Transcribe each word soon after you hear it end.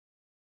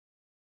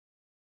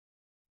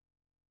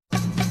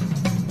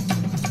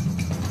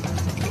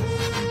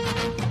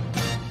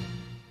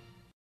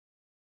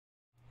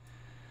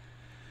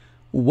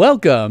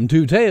Welcome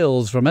to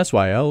Tales from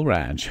SYL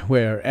Ranch,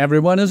 where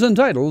everyone is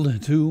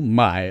entitled to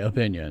my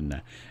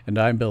opinion. And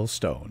I'm Bill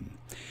Stone.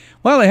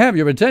 While I have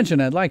your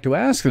attention, I'd like to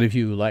ask that if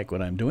you like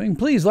what I'm doing,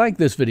 please like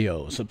this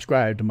video,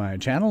 subscribe to my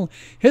channel,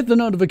 hit the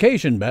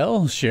notification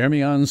bell, share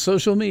me on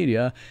social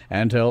media,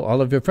 and tell all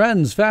of your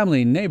friends,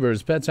 family,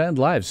 neighbors, pets, and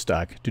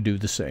livestock to do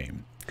the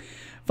same.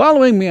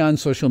 Following me on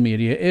social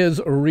media is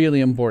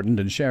really important,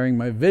 and sharing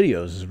my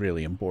videos is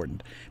really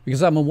important,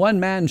 because I'm a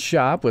one-man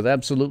shop with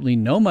absolutely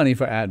no money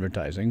for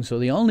advertising, so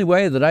the only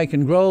way that I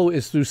can grow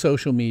is through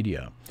social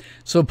media.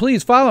 So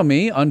please follow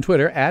me on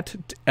Twitter at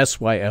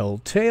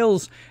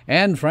SYLTales,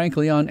 and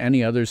frankly on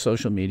any other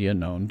social media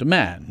known to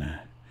man.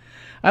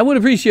 I would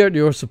appreciate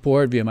your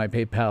support via my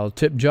PayPal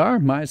tip jar,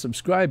 my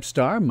Subscribe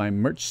Star, my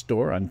merch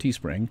store on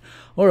Teespring,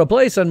 or a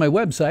place on my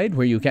website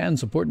where you can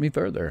support me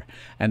further.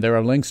 And there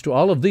are links to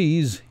all of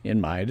these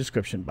in my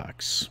description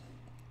box.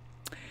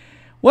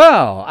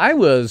 Well, I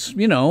was,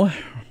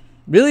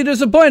 really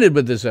disappointed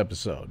with this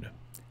episode.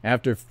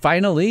 After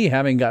finally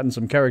having gotten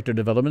some character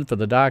development for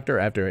the Doctor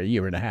after a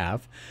year and a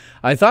half,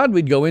 I thought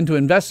we'd go into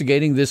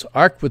investigating this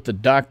arc with the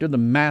Doctor, the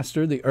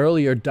Master, the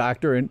earlier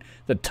Doctor, and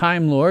the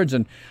Time Lords,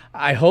 and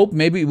I hope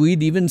maybe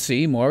we'd even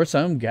see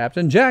some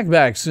Captain Jack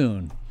back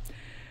soon.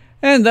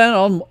 And then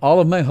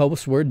all of my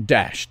hopes were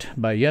dashed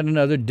by yet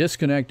another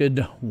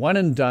disconnected,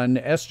 one-and-done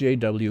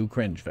SJW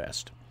cringe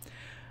fest.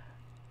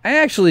 I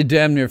actually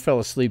damn near fell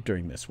asleep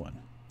during this one.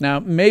 Now,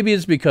 maybe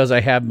it's because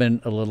I have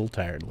been a little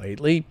tired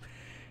lately.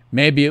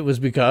 Maybe it was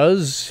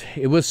because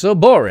it was so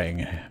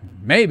boring.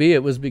 Maybe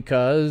it was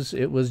because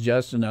it was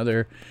just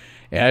another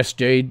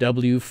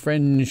SJW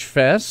fringe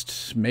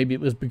fest. Maybe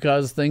it was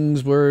because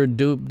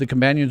the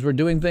companions were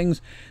doing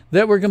things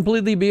that were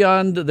completely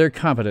beyond their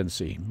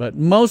competency. But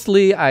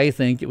mostly I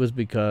think it was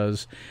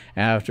because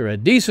after a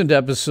decent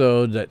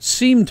episode that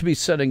seemed to be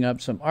setting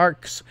up some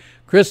arcs,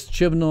 Chris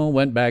Chibnall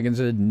went back and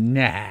said,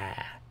 nah.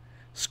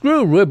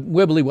 Screw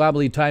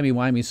wibbly-wobbly,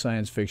 timey-wimey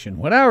science fiction.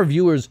 What our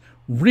viewers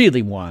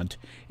really want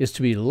is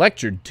to be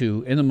lectured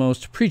to in the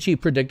most preachy,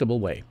 predictable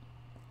way.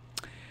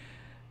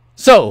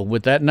 So,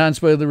 with that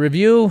non-spoiler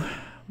review,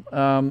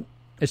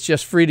 it's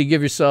just free to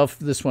give yourself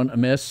this one a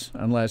miss,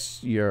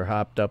 unless you're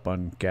hopped up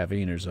on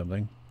caffeine or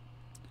something.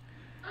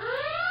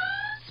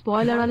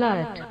 Spoiler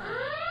alert.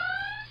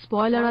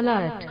 Spoiler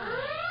alert.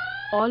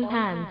 All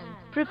hands,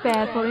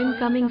 prepare for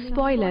incoming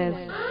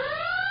spoilers.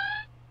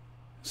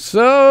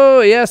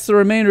 So, yes, the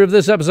remainder of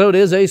this episode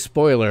is a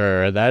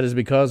spoiler. That is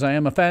because I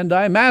am a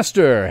Fandi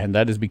master, and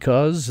that is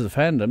because the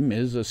fandom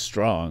is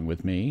strong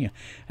with me.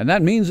 And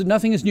that means that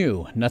nothing is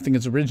new, nothing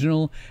is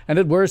original, and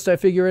at worst I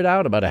figure it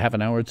out about a half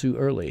an hour too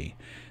early.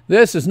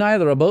 This is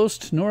neither a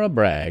boast nor a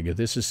brag.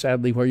 This is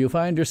sadly where you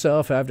find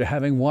yourself after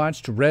having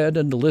watched, read,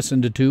 and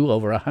listened to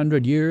over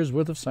 100 years'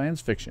 worth of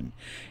science fiction.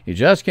 You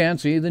just can't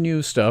see the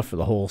new stuff for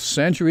the whole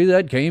century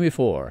that came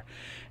before.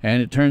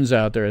 And it turns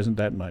out there isn't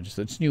that much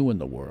that's new in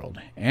the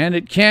world. And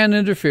it can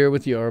interfere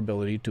with your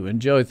ability to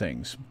enjoy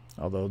things.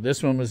 Although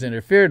this one was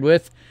interfered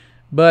with,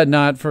 but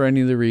not for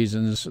any of the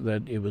reasons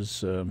that it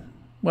was,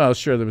 well,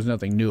 sure, there was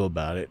nothing new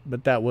about it,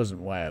 but that wasn't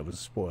why it was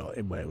spoiled,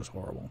 why it was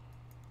horrible.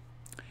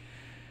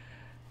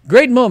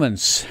 Great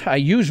moments. I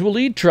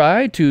usually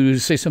try to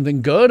say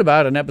something good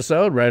about an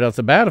episode right off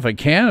the bat if I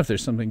can, if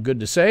there's something good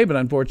to say, but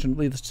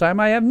unfortunately this time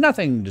I have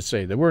nothing to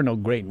say. There were no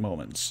great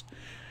moments.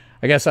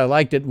 I guess I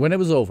liked it when it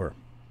was over.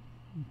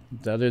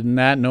 Other than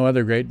that, no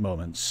other great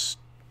moments.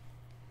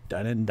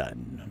 Done and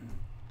done.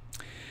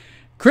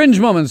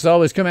 Cringe moments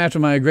always come after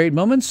my great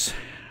moments.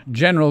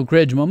 General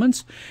cringe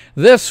moments.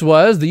 This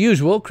was the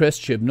usual Chris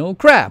Chibnall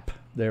crap.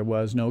 There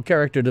was no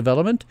character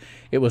development.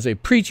 It was a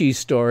preachy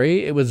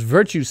story. It was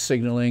virtue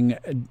signaling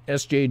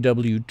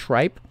SJW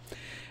tripe.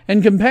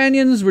 And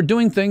companions were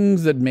doing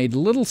things that made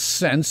little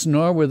sense,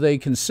 nor were they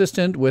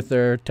consistent with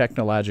their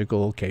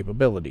technological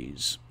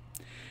capabilities.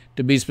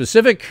 To be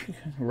specific,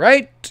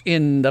 right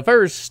in the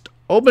first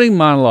opening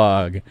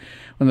monologue,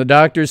 when the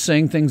Doctor's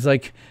saying things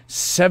like,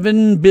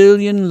 7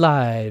 billion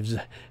lives,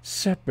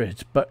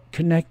 separate but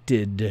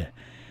connected.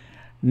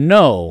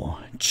 No,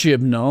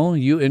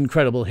 Chibnall, you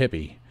incredible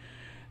hippie.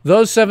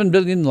 Those 7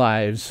 billion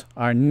lives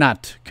are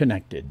not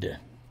connected.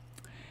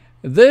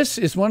 This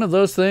is one of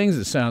those things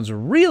that sounds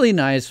really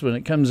nice when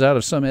it comes out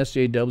of some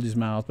SJW's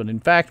mouth, but in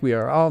fact we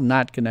are all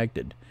not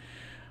connected.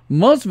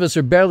 Most of us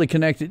are barely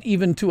connected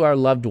even to our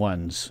loved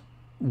ones.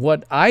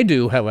 What I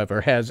do,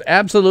 however, has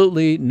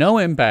absolutely no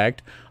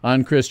impact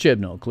on Chris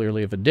Chibnall.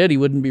 Clearly, if it did, he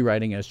wouldn't be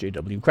writing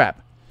SJW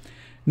crap.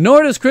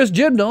 Nor does Chris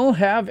Chibnall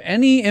have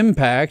any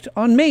impact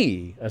on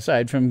me,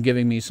 aside from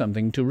giving me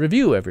something to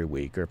review every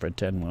week or for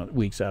 10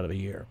 weeks out of a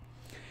year.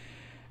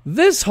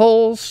 This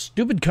whole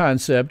stupid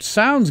concept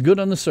sounds good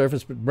on the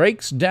surface, but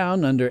breaks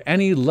down under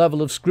any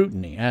level of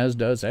scrutiny, as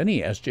does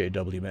any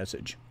SJW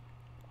message.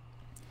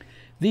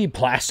 The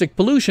plastic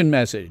pollution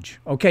message.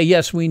 Okay,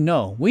 yes, we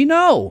know. We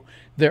know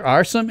there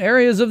are some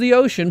areas of the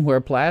ocean where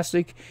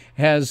plastic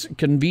has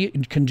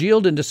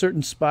congealed into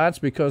certain spots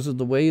because of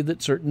the way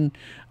that certain,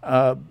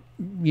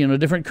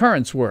 different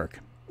currents work.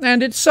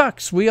 And it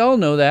sucks. We all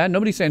know that.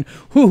 Nobody's saying,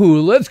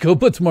 "Ooh, let's go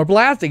put some more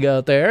plastic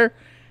out there."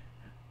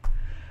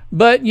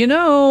 But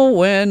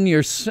when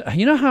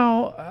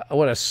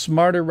what a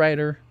smarter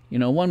writer,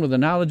 one with a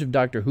knowledge of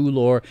Doctor Who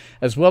lore,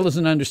 as well as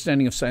an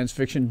understanding of science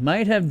fiction,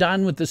 might have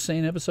done with this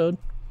same episode?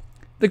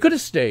 They could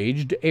have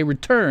staged a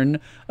return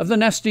of the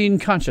Nestine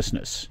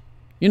consciousness.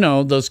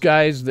 Those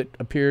guys that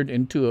appeared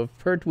in two of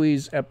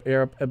Pertwee's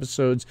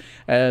episodes,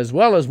 as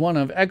well as one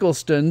of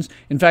Eccleston's.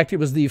 In fact, it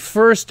was the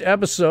first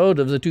episode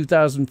of the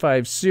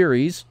 2005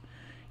 series.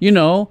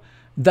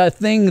 The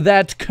thing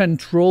that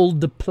controlled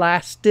the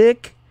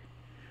plastic.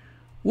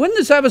 Wouldn't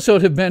this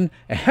episode have been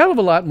a hell of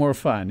a lot more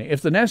fun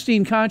if the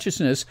Nestine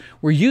consciousness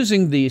were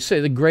using the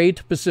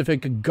Great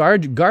Pacific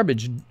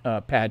Garbage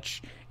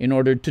Patch in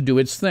order to do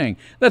its thing?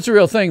 That's a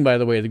real thing, by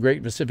the way, the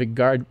Great Pacific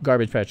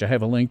Garbage Patch. I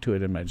have a link to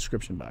it in my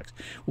description box.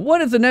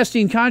 What if the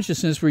Nestine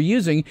consciousness were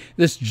using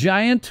this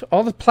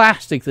all the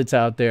plastic that's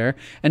out there,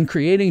 and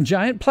creating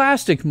giant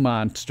plastic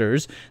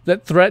monsters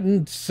that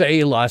threatened,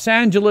 say, Los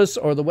Angeles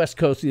or the west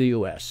coast of the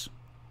U.S.?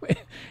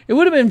 It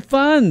would have been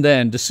fun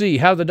then to see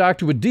how the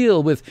Doctor would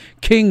deal with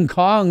King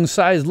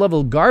Kong-sized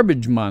level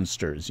garbage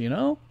monsters,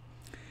 And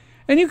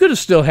you could have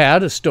still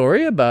had a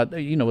story about,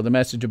 with a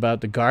message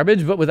about the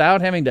garbage, but without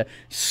having to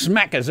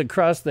smack us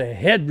across the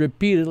head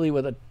repeatedly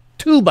with a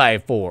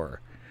 2x4.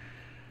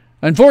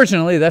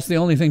 Unfortunately, that's the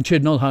only thing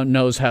Chibnall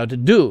knows how to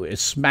do, is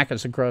smack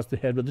us across the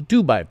head with a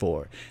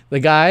 2x4.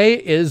 The guy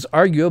is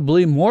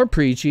arguably more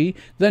preachy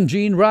than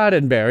Gene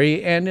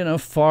Roddenberry, and in a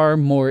far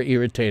more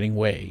irritating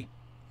way.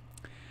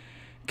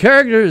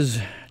 Characters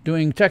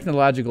doing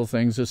technological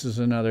things, this is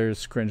another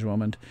cringe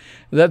moment,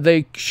 that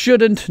they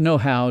shouldn't know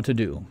how to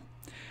do.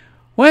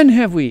 When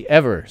have we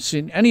ever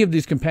seen any of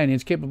these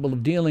companions capable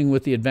of dealing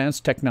with the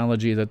advanced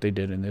technology that they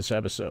did in this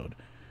episode?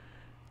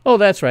 Oh,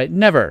 that's right,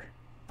 never.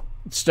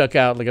 It stuck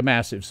out like a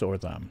massive sore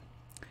thumb.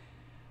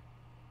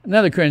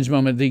 Another cringe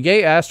moment, the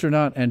gay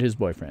astronaut and his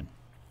boyfriend.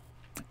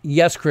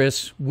 Yes,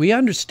 Chris, we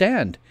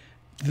understand.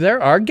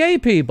 There are gay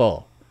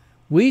people.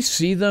 We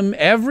see them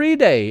every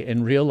day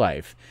in real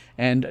life.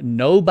 And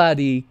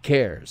nobody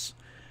cares.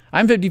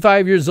 I'm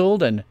 55 years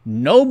old, and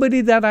nobody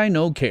that I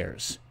know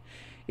cares.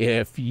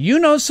 If you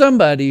know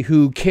somebody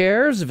who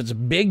cares, if it's a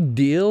big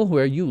deal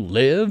where you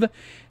live,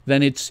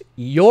 then it's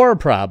your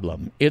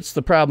problem. It's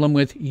the problem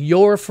with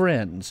your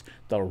friends.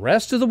 The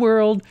rest of the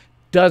world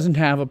doesn't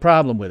have a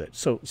problem with it.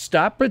 So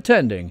stop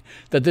pretending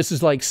that this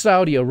is like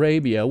Saudi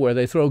Arabia, where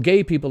they throw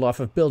gay people off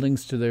of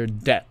buildings to their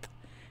death.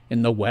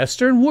 In the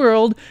Western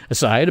world,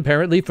 aside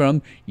apparently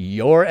from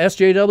your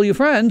SJW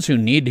friends who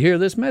need to hear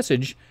this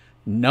message,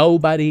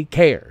 nobody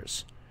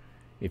cares.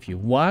 If you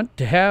want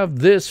to have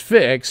this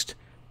fixed,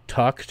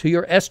 talk to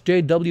your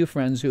SJW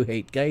friends who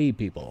hate gay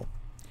people.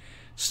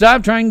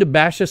 Stop trying to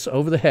bash us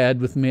over the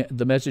head with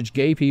the message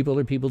gay people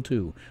are people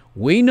too.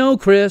 We know,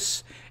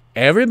 Chris.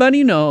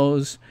 Everybody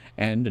knows,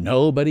 and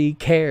nobody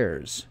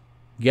cares.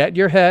 Get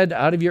your head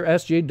out of your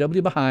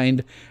SJW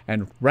behind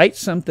and write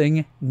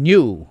something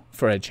new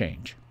for a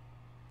change.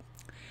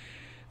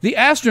 The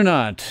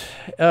astronaut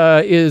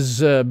boyfriend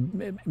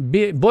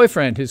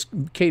is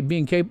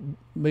being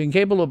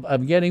capable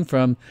of getting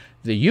from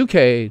the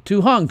UK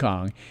to Hong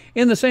Kong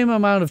in the same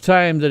amount of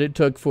time that it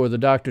took for the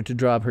Doctor to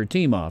drop her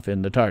team off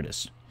in the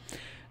TARDIS.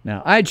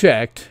 Now, I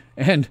checked,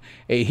 and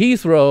a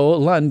Heathrow,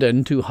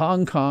 London to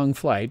Hong Kong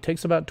flight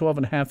takes about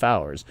 12.5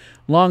 hours,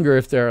 longer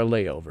if there are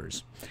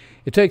layovers.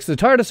 It takes the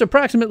TARDIS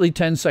approximately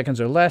 10 seconds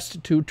or less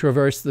to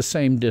traverse the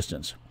same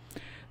distance.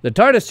 The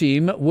TARDIS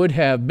team would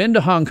have been to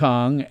Hong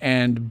Kong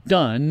and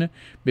done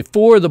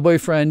before the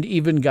boyfriend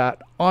even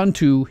got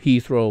onto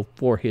Heathrow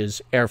for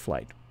his air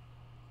flight.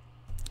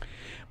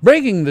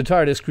 Breaking the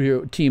TARDIS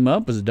crew team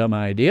up was a dumb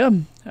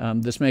idea.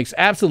 This makes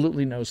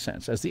absolutely no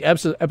sense. As the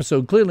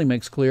episode clearly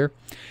makes clear,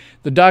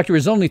 the Doctor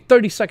is only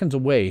 30 seconds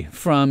away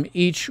from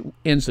each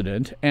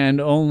incident, and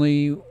the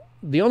only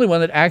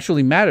one that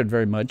actually mattered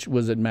very much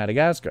was at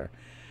Madagascar.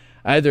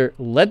 Either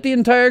let the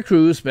entire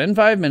crew spend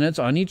 5 minutes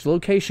on each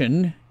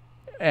location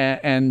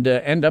and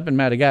end up in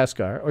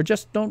Madagascar, or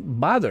just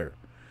don't bother.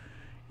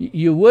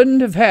 You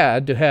wouldn't have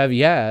had to have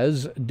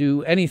Yaz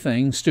do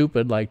anything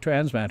stupid like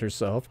transmat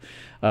herself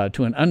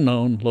to an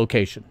unknown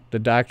location. The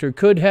Doctor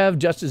could have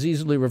just as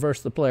easily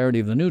reversed the polarity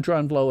of the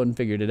neutron flow and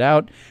figured it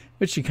out,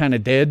 which she kind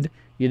of did.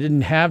 You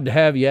didn't have to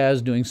have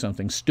Yaz doing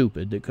something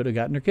stupid that could have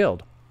gotten her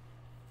killed.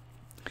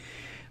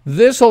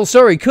 This whole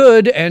story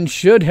could and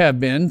should have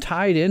been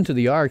tied into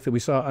the arc that we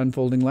saw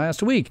unfolding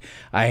last week.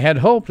 I had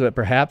hoped that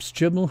perhaps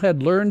Chibnall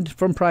had learned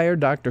from prior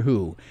Doctor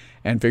Who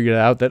and figured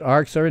out that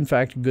arcs are in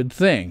fact a good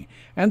thing,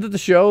 and that the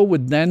show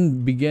would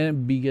then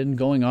begin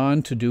going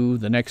on to do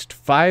the next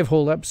 5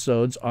 whole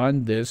episodes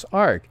on this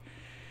arc.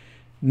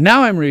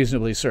 Now I'm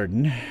reasonably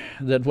certain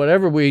that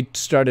whatever we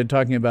started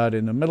talking about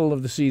in the middle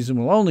of the season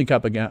will only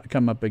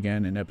come up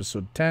again in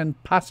episode 10,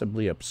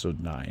 possibly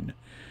episode 9.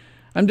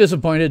 I'm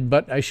disappointed,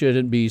 but I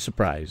shouldn't be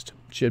surprised.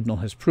 Chibnall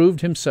has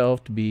proved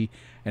himself to be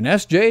an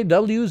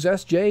SJW's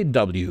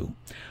SJW.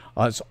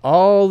 That's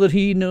all that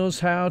he knows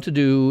how to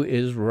do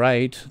is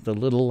write the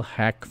little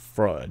hack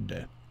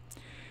fraud.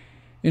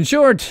 In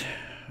short,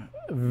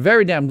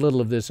 very damn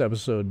little of this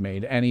episode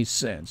made any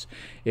sense.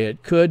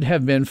 It could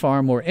have been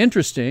far more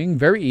interesting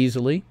very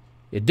easily.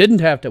 It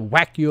didn't have to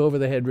whack you over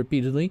the head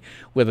repeatedly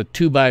with a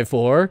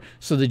 2x4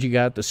 so that you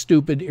got the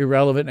stupid,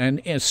 irrelevant,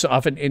 and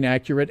often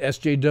inaccurate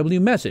SJW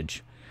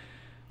message.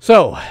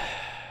 So,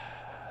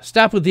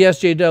 stop with the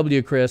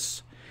SJW,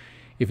 Chris.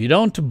 If you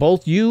don't,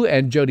 both you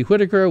and Jodie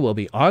Whittaker will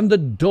be on the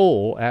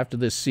dole after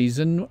this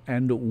season,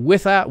 and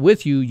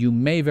with you, you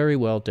may very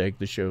well take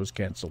the show's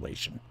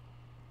cancellation.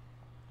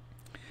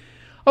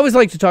 I always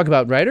like to talk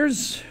about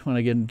writers when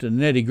I get into the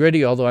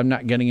nitty-gritty, although I'm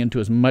not getting into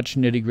as much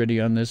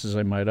nitty-gritty on this as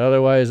I might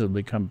otherwise. It'll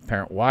become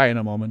apparent why in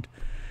a moment.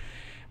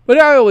 But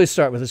I always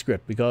start with a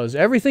script, because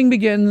everything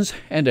begins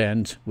and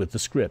ends with the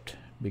script.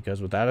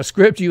 Because without a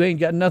script, you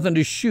ain't got nothing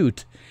to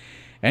shoot.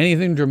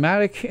 Anything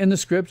dramatic in the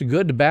script,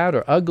 good, bad,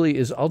 or ugly,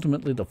 is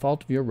ultimately the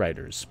fault of your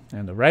writers.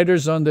 And the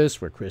writers on this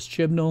were Chris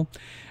Chibnall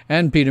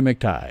and Peter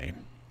McTighe.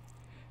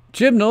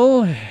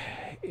 Chibnall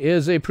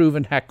is a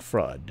proven hack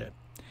fraud.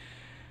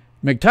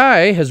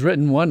 McTighe has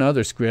written one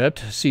other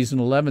script, Season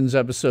 11's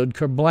episode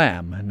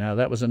Kerblam. Now,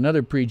 that was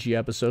another preachy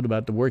episode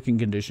about the working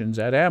conditions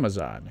at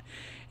Amazon.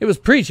 It was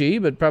preachy,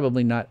 but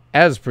probably not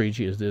as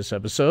preachy as this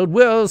episode.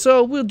 Well,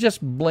 so we'll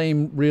just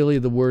blame really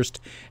the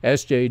worst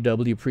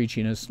SJW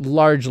preachiness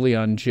largely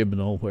on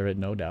Chibnall, where it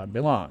no doubt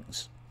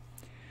belongs.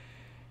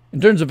 In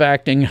terms of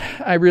acting,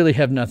 I really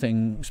have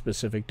nothing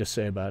specific to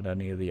say about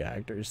any of the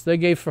actors. They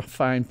gave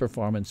fine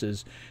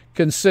performances,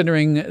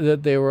 considering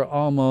that they were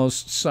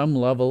almost some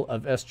level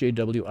of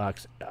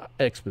SJW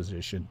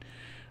exposition.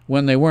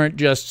 When they weren't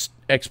just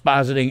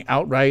expositing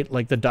outright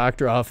like the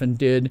Doctor often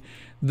did,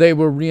 they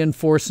were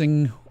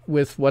reinforcing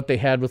with what they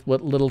had, with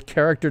what little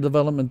character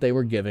development they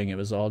were giving. It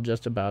was all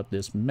just about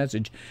this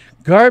message.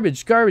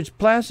 Garbage, garbage,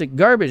 plastic,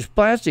 garbage,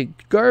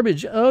 plastic,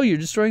 garbage. Oh, you're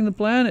destroying the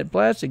planet,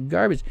 plastic,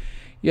 garbage.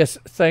 Yes,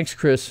 thanks,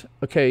 Chris.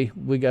 Okay,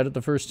 we got it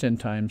the first 10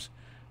 times.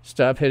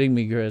 Stop hitting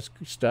me, Chris.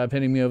 Stop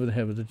hitting me over the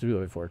head with the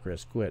 2x4,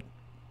 Chris. Quit.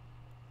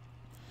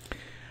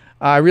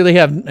 I really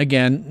have,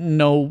 again,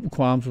 no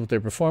qualms with their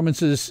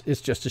performances.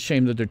 It's just a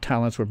shame that their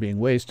talents were being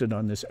wasted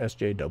on this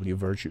SJW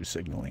virtue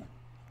signaling.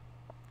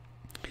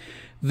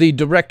 The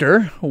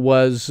director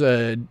was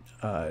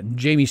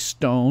Jamie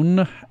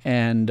Stone,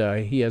 and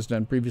he has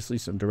done previously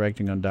some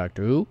directing on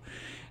Doctor Who.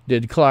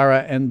 Did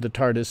Clara and the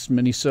TARDIS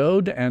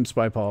minisode and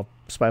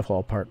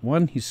Spyfall Part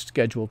 1. He's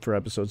scheduled for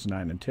episodes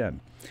 9 and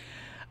 10.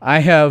 I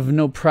have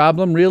no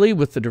problem, really,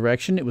 with the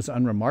direction. It was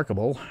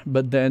unremarkable.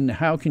 But then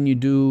how can you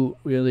do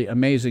really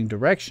amazing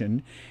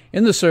direction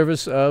in the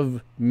service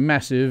of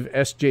massive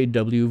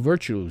SJW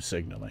virtue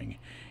signaling?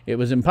 It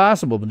was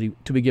impossible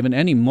to be given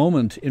any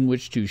moment in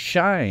which to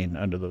shine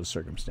under those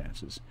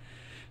circumstances.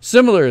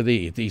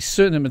 Similarly, the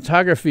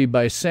cinematography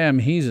by Sam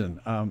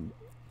Heaton,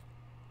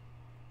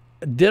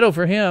 ditto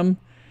for him.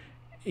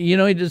 You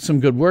know, he did some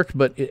good work,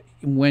 but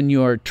when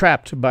you're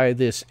trapped by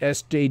this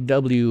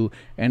SJW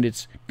and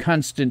it's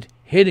constant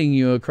hitting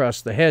you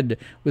across the head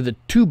with a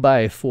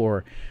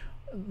 2x4,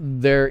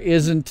 there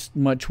isn't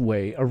much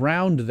way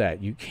around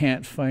that. You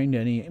can't find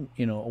any,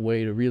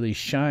 way to really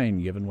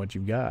shine given what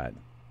you've got.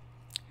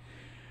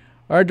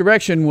 Our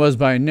direction was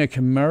by Nick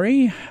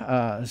Murray,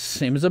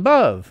 same as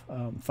above.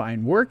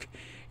 Fine work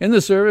in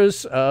the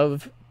service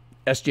of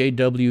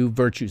SJW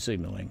virtue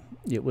signaling.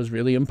 It was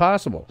really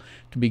impossible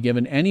to be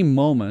given any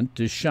moment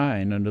to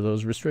shine under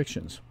those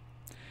restrictions.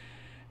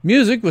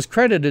 Music was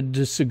credited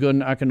to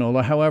Segun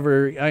Akinola.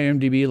 However,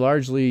 IMDb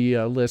largely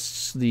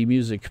lists the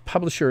music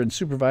publisher and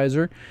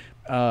supervisor,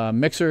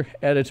 mixer,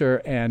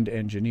 editor, and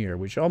engineer,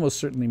 which almost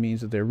certainly means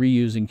that they're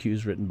reusing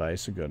cues written by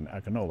Segun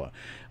Akinola.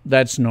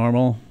 That's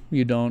normal.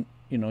 You don't,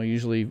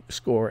 usually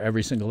score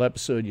every single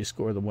episode. You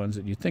score the ones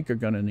that you think are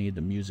going to need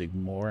the music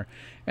more,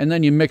 and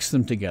then you mix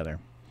them together.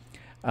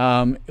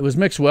 It was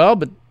mixed well,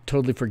 but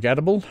totally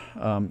forgettable.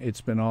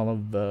 It's been all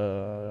of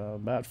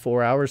about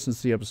 4 hours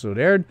since the episode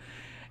aired,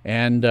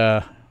 and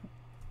I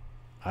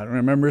don't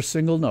remember a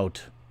single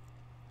note.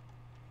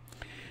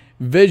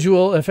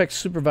 Visual effects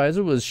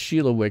supervisor was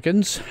Sheila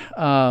Wickens.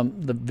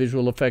 The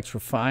visual effects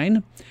were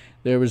fine.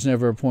 There was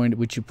never a point at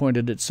which you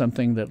pointed at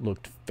something that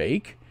looked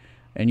fake,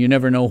 and you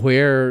never know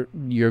where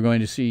you're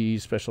going to see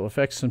special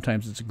effects.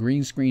 Sometimes it's a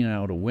green screen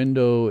out a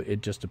window.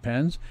 It just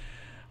depends.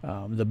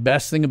 The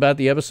best thing about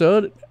the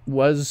episode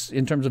was,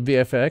 in terms of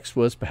VFX,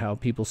 was how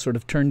people sort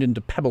of turned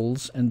into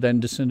pebbles and then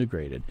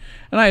disintegrated.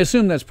 And I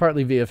assume that's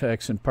partly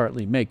VFX and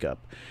partly makeup.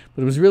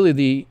 But it was really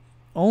the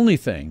only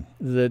thing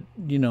that,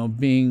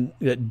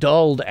 that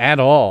dulled at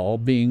all,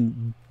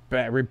 being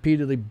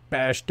repeatedly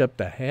bashed up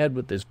the head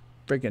with this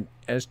freaking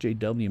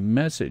SJW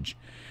message.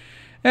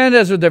 And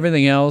as with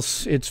everything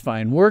else, it's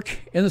fine work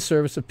in the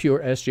service of pure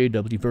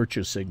SJW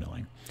virtue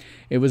signaling.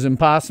 It was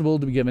impossible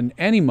to be given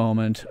any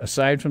moment,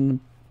 aside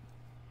from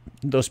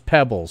those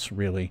pebbles,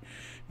 really,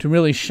 to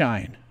really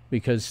shine,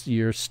 because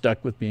you're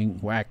stuck with being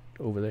whacked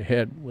over the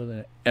head with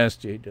an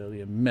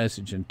SJW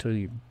message until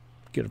you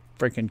get a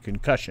freaking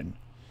concussion.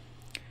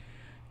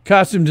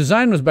 Costume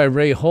design was by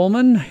Ray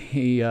Holman.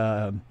 He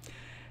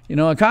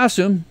A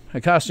costume,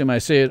 I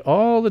say it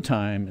all the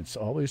time, it's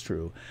always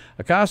true.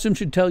 A costume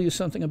should tell you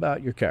something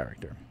about your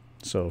character.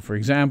 So, for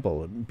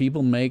example,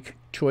 people make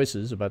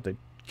choices about the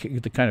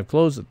kind of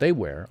clothes that they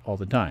wear all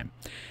the time.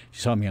 If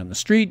you saw me on the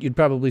street, you'd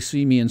probably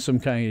see me in some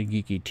kind of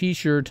geeky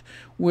t-shirt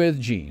with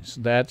jeans.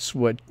 That's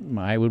what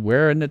I would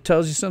wear, and it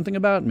tells you something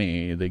about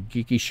me. The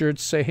geeky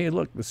shirts say, hey,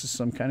 look, this is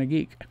some kind of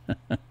geek.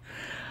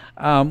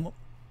 When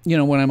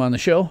I'm on the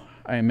show,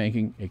 I am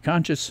making a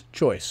conscious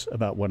choice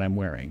about what I'm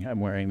wearing. I'm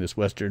wearing this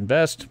Western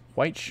vest,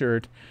 white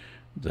shirt,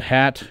 the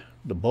hat,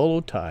 the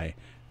bolo tie,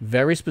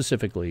 very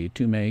specifically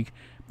to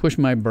push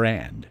my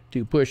brand,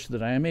 to push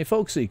that I am a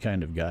folksy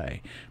kind of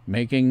guy,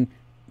 making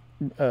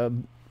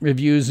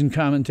reviews and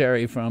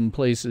commentary from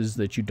places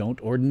that you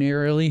don't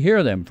ordinarily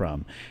hear them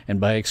from,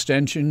 and by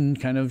extension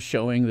kind of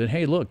showing that,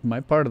 hey, look, my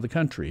part of the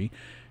country,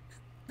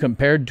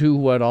 compared to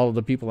what all of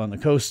the people on the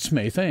coasts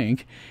may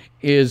think,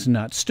 is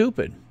not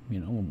stupid.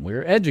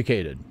 We're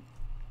educated.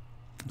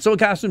 So a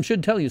costume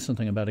should tell you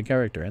something about a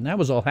character, and that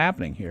was all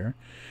happening here.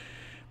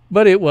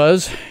 But it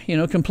was,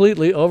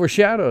 completely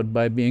overshadowed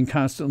by being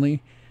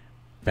constantly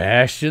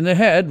bashed in the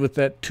head with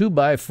that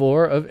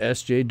 2x4 of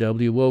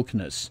SJW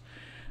wokeness.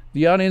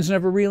 The audience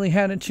never really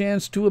had a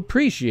chance to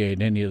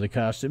appreciate any of the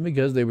costume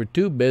because they were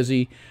too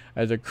busy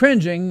either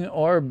cringing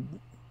or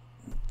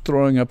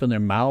throwing up in their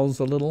mouths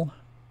a little.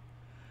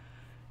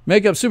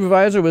 Makeup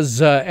supervisor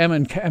was Emma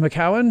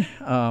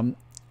McCowan.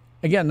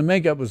 Again, the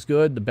makeup was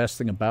good. The best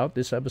thing about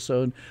this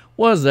episode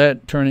was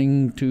that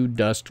turning to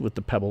dust with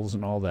the pebbles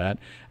and all that,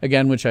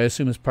 again, which I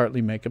assume is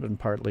partly makeup and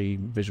partly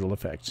visual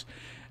effects.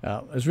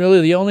 It's really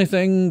the only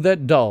thing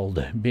that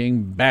dulled,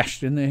 being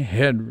bashed in the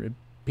head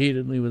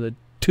repeatedly with a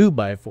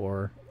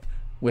 2x4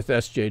 with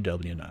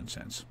SJW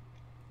nonsense.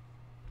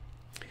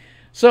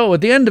 So, at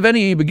the end of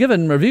any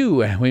given review,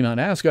 we might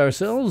ask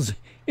ourselves,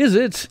 is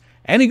it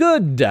any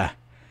good?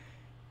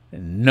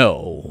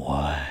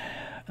 No.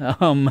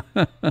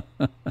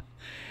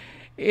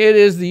 It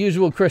is the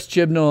usual Chris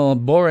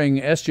Chibnall,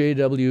 boring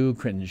SJW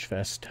cringe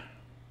fest.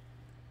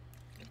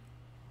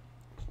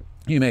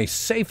 You may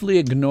safely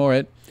ignore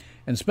it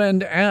and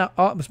spend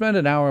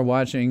an hour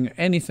watching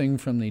anything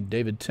from the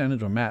David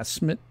Tennant or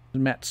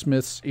Matt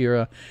Smith's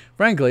era.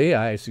 Frankly,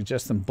 I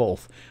suggest them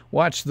both.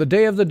 Watch The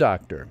Day of the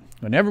Doctor.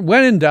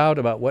 When in doubt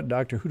about what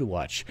Doctor Who to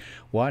watch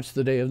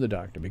The Day of the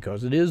Doctor,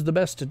 because it is the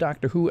best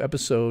Doctor Who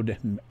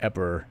episode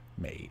ever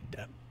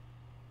made.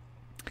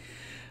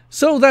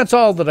 So that's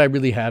all that I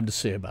really have to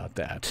say about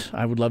that.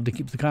 I would love to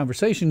keep the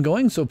conversation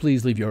going, so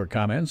please leave your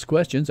comments,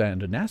 questions,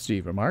 and nasty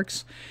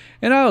remarks,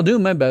 and I'll do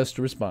my best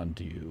to respond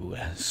to you.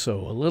 So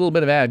a little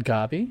bit of ad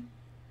copy.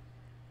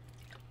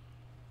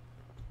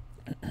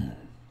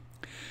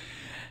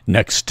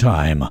 Next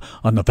time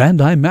on the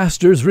Fandi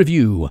Masters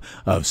review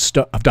of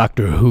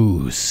Doctor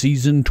Who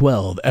Season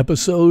 12,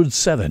 Episode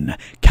 7,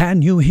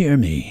 Can You Hear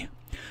Me?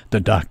 The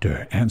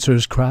Doctor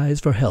answers cries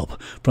for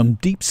help from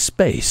deep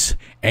space,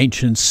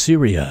 ancient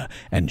Syria,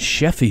 and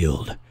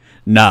Sheffield.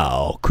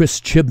 Now, Chris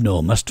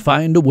Chibnall must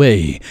find a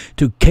way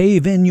to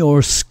cave in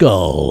your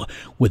skull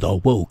with a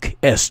woke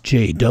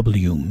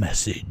SJW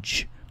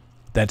message.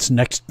 That's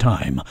next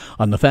time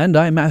on the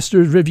Fandi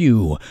Masters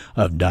review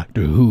of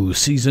Doctor Who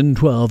Season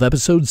 12,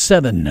 Episode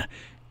 7,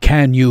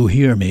 Can You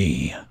Hear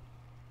Me?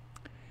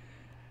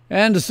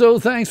 And so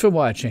thanks for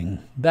watching.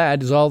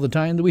 That is all the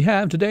time that we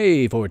have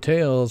today for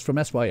Tales from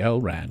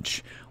SYL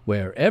Ranch,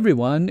 where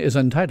everyone is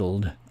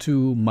entitled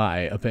to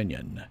my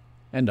opinion.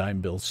 And I'm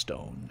Bill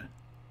Stone.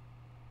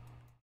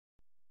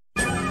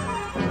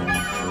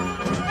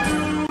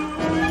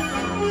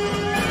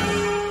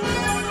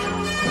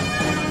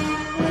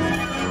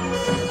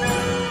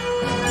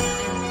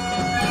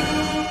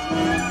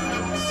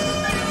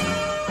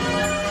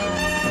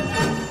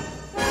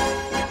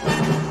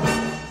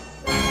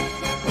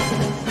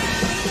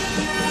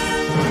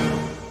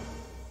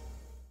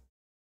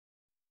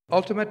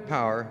 Ultimate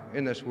power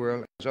in this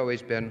world has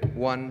always been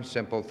one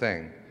simple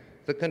thing: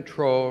 the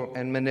control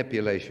and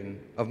manipulation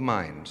of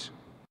minds.